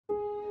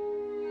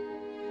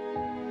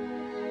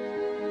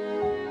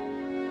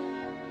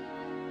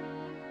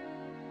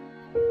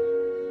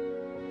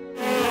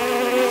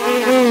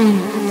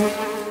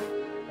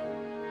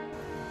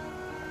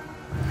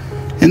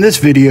In this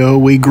video,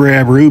 we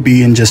grab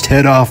Ruby and just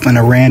head off in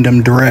a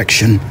random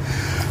direction.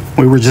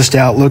 We were just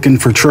out looking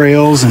for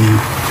trails and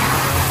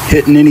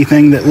hitting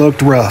anything that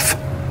looked rough.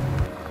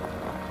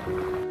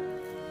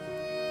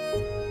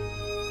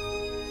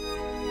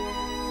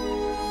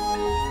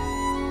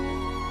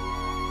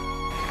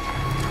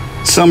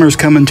 Summer's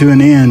coming to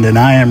an end and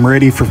I am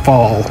ready for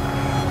fall.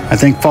 I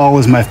think fall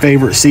is my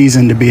favorite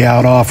season to be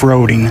out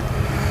off-roading.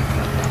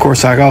 Of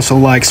course, I also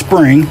like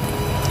spring.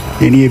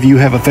 Any of you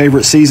have a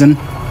favorite season?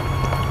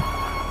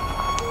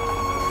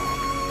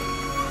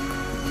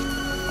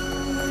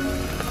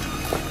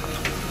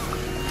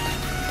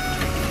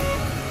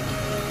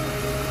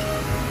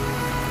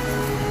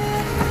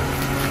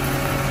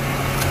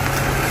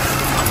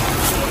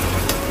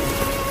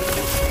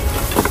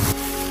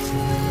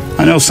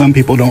 I know some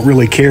people don't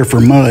really care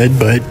for mud,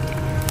 but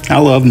I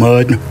love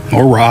mud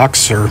or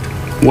rocks or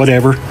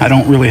whatever. I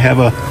don't really have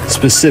a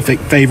specific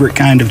favorite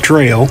kind of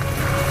trail.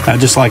 I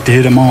just like to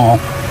hit them all.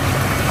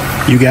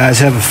 You guys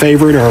have a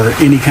favorite or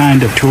any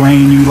kind of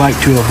terrain you like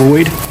to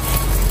avoid?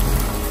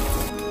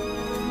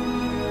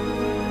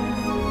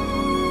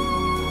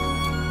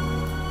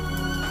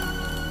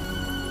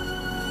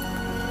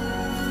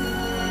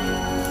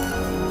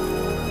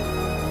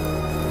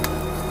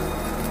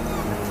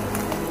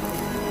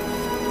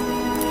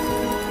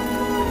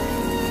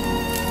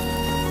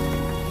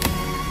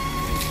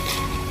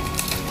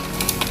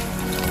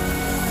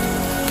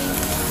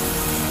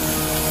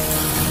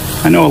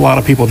 I know a lot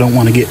of people don't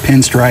want to get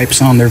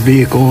pinstripes on their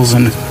vehicles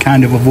and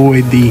kind of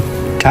avoid the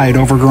tight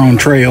overgrown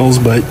trails,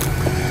 but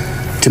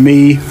to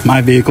me,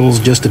 my vehicle's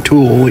just a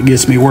tool. It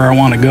gets me where I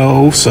want to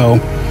go, so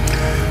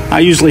I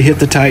usually hit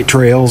the tight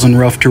trails and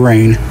rough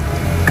terrain.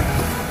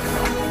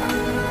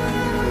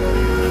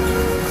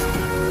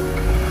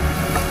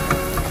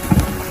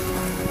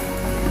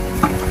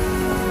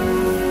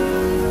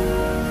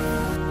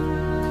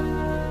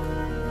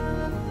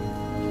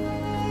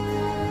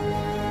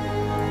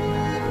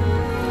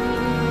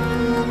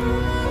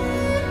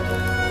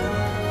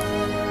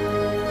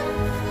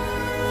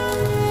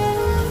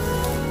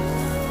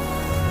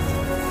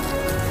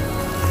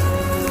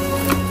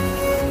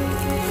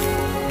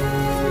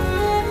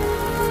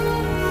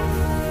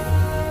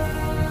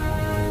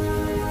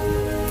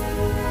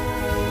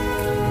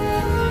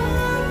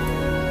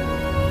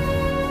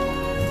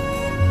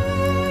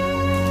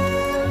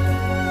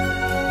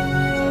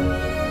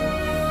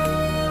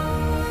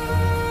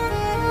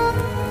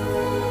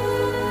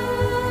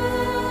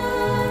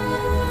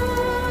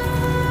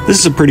 This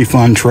is a pretty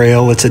fun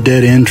trail. It's a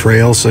dead-end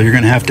trail, so you're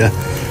going to have to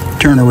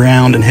turn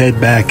around and head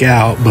back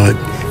out, but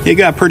it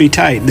got pretty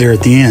tight there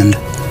at the end.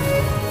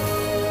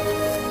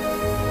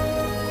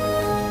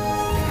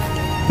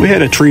 We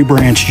had a tree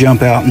branch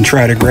jump out and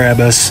try to grab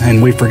us,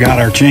 and we forgot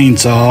our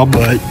chainsaw,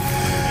 but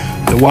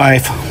the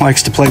wife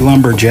likes to play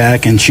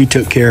lumberjack, and she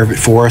took care of it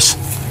for us.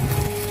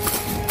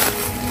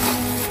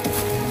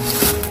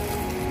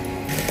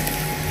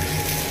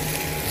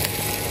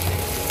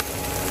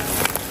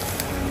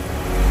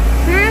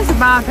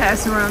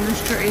 Bypass around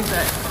this tree,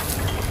 but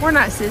we're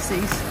not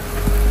sissies.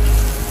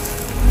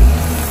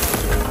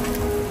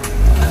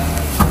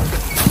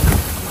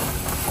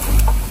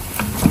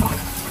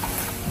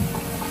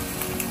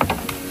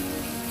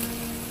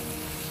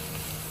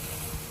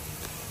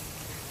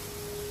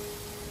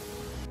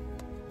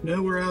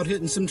 Now we're out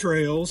hitting some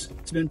trails.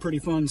 It's been pretty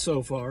fun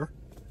so far.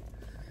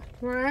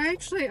 We're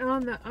actually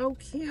on the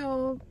Oak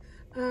Hill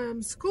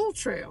school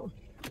trail.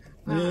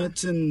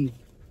 It's in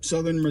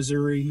southern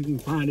Missouri. You can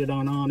find it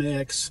on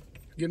OnX.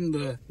 Give them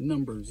the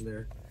numbers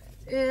there.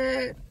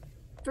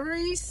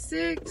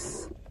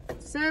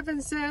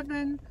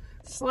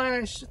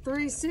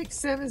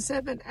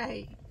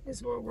 3677/3677A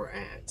is where we're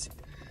at.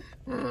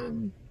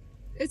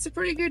 It's a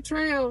pretty good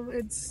trail.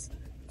 It's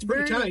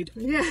pretty tight.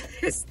 Yeah,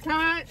 it's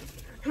tight.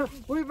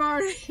 We've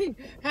already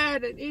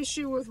had an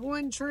issue with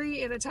one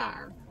tree and a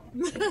tire.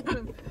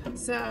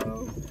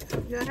 So,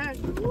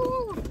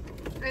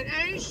 and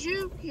as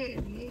you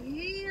can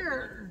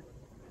hear,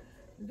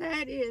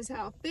 that is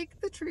how thick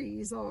the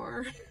trees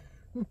are.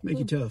 Make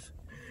you tough.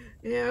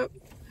 Yep.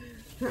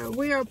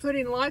 We are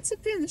putting lots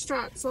of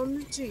pinstripes on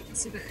the Jeep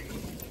today.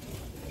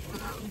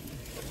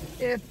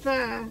 If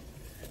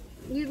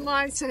you'd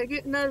like to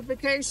get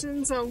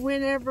notifications on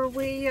whenever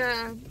we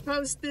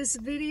post this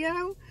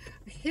video,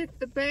 hit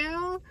the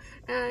bell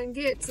and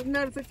get some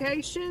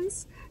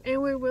notifications.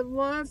 And we would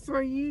love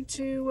for you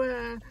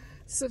to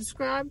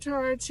subscribe to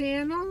our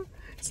channel,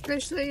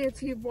 especially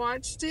if you've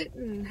watched it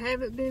and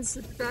haven't been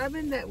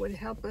subscribing. That would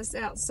help us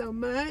out so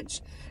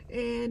much.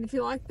 And if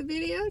you like the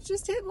video,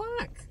 just hit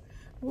like.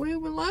 We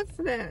would love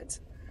for that.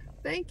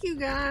 Thank you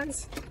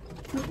guys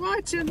for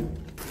watching.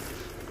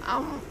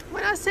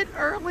 When I said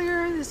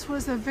earlier this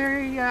was a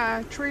very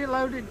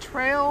tree-loaded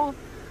trail,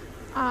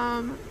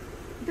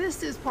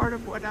 this is part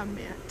of what I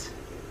meant.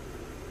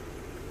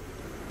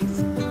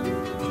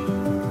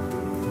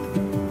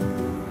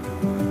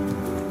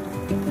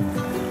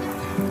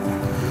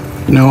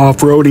 You know,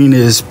 off-roading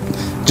is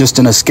just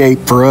an escape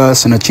for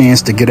us and a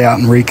chance to get out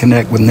and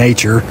reconnect with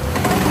nature.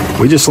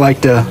 We just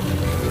like to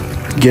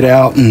get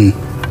out and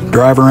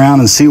drive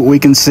around and see what we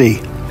can see.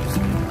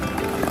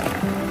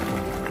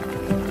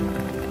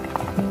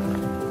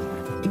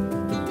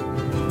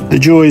 The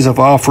joys of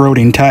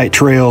off-roading tight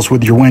trails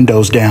with your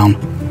windows down.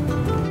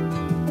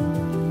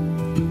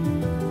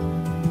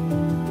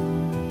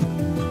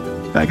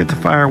 Back at the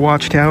fire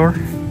watchtower,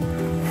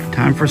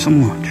 time for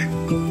some lunch.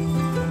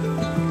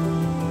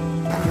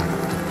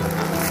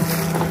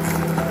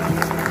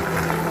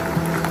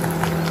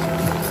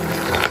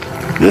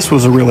 This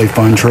was a really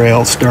fun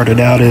trail. It started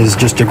out as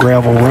just a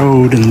gravel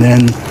road, and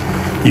then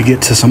you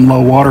get to some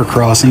low water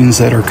crossings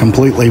that are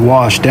completely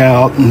washed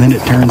out, and then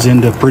it turns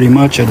into pretty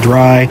much a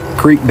dry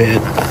creek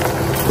bed.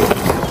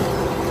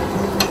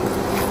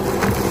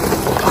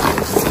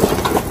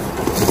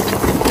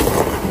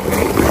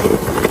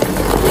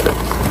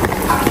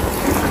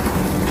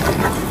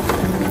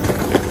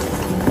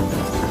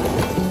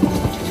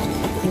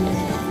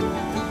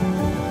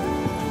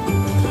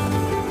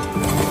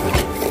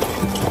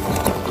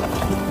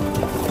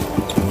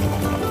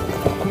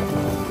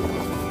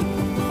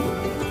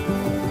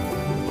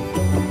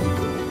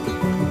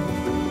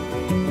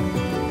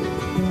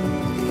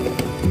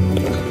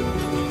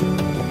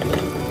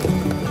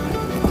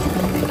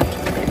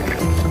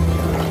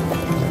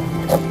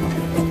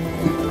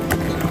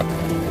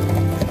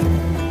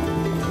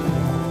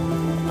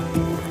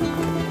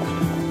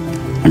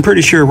 I'm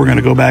pretty sure we're going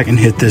to go back and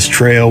hit this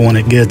trail when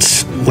it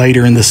gets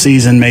later in the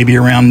season, maybe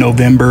around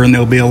November, and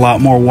there'll be a lot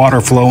more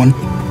water flowing.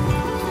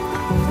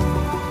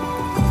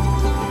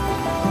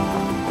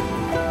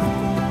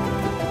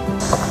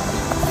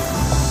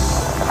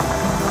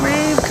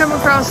 We've come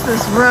across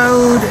this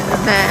road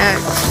that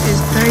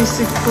is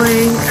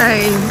basically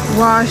a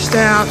washed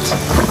out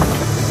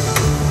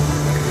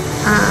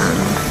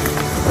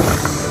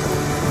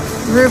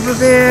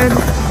riverbed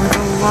with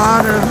a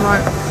lot of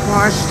like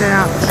washed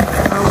out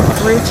old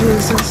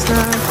bridges and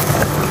stuff.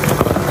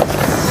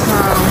 So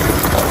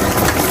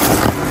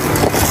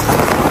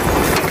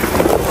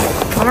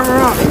a lot of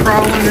rock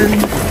crawling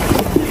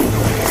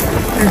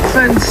and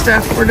fun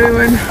stuff we're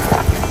doing.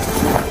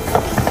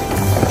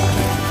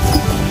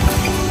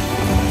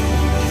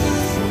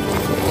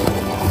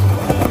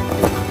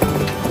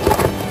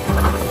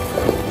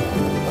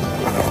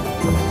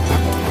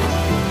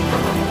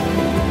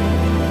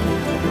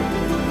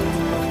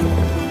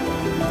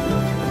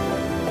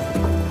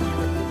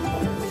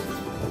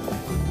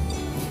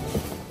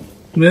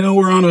 Well,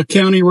 we're on a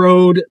county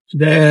road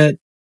that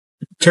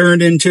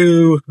turned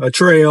into a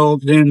trail,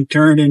 then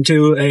turned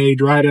into a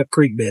dried up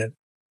creek bed.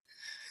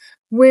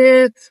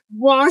 With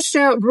washed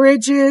out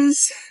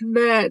bridges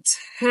that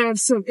have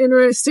some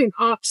interesting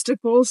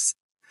obstacles.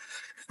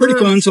 Pretty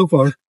fun so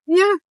far.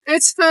 Yeah,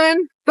 it's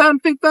fun.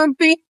 Bumpy.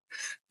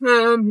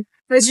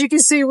 As you can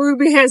see,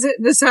 Ruby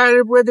hasn't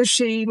decided whether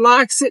she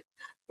likes it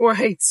or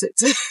hates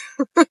it.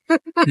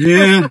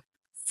 Yeah,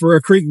 for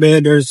a creek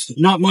bed, there's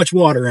not much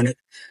water in it.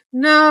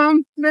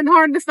 No, been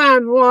hard to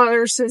find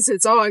water since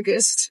it's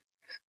August.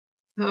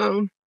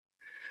 We'll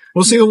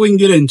see what we can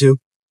get into.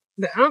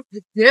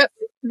 Yep.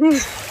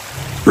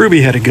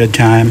 Ruby had a good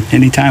time.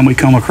 Anytime we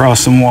come across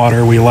some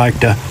water, we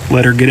like to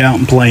let her get out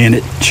and play in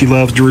it. She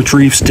loves to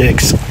retrieve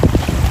sticks.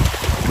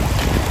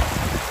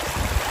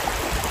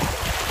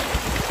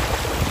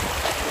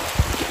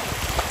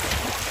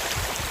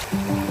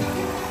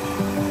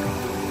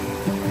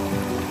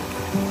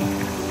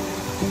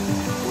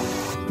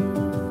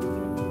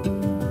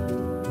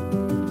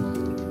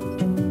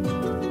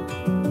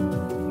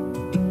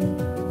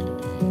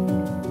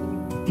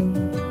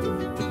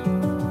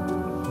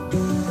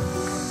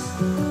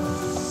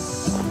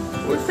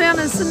 Found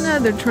us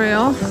another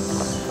trail,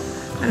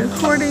 and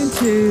according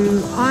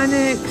to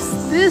Onyx,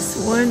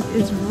 this one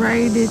is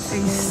rated a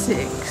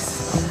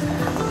 6.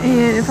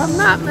 And if I'm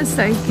not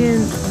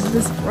mistaken,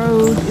 this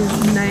road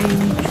is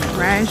named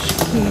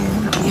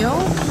Trashcan Hill.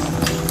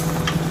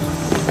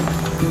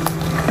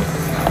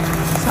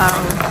 So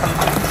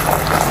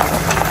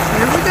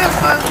here we go,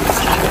 folks.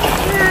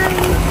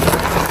 Yay.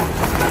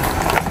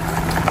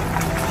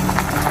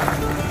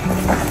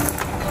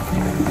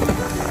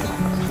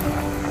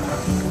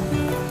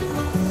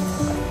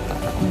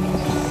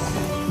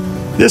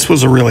 This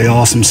was a really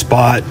awesome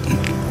spot.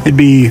 It'd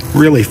be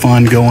really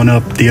fun going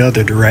up the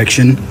other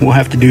direction. We'll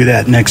have to do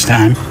that next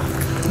time.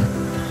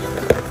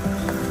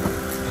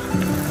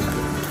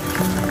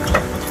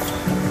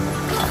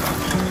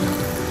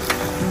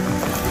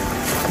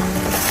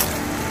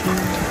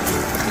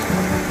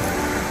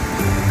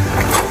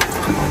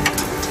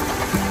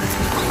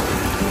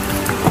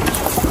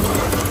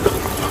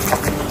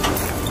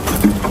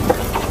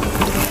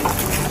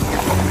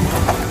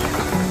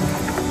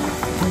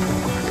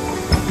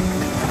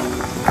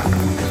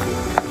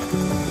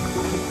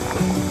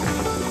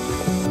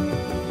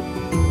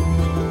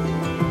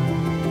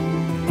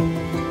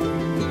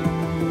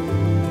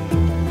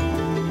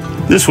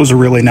 This was a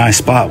really nice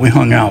spot. We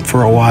hung out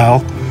for a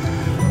while.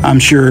 I'm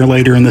sure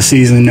later in the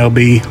season there'll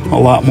be a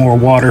lot more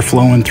water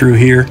flowing through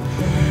here.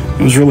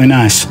 It was really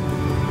nice.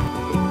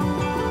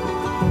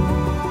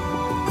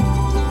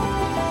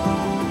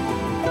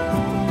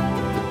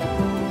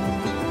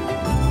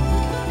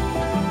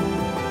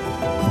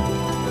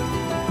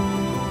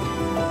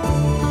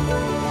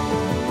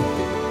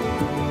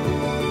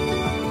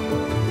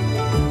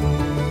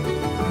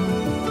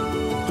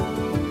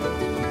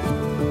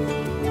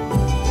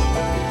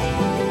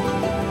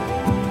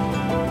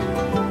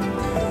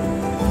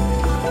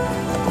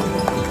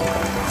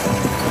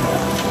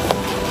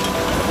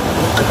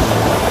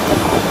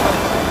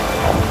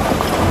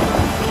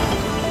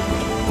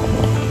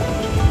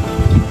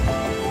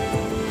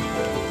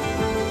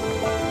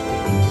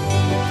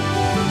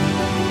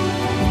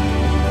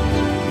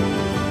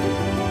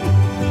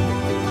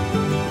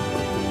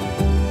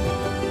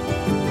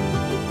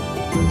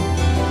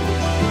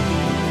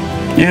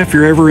 yeah, if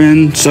you're ever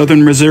in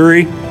southern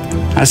Missouri,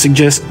 I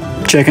suggest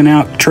checking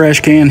out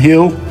Trashcan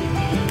Hill.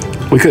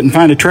 We couldn't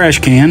find a trash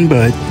can,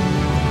 but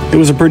it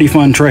was a pretty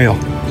fun trail.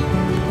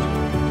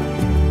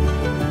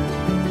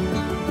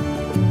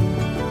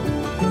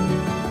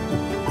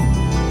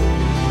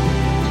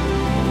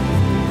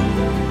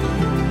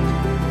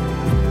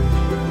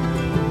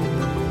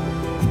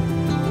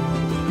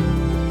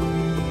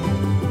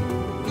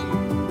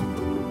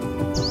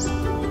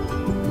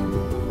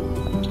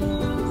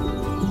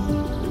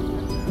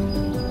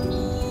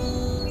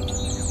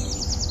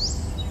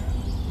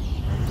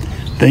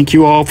 Thank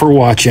you all for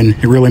watching.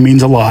 It really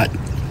means a lot.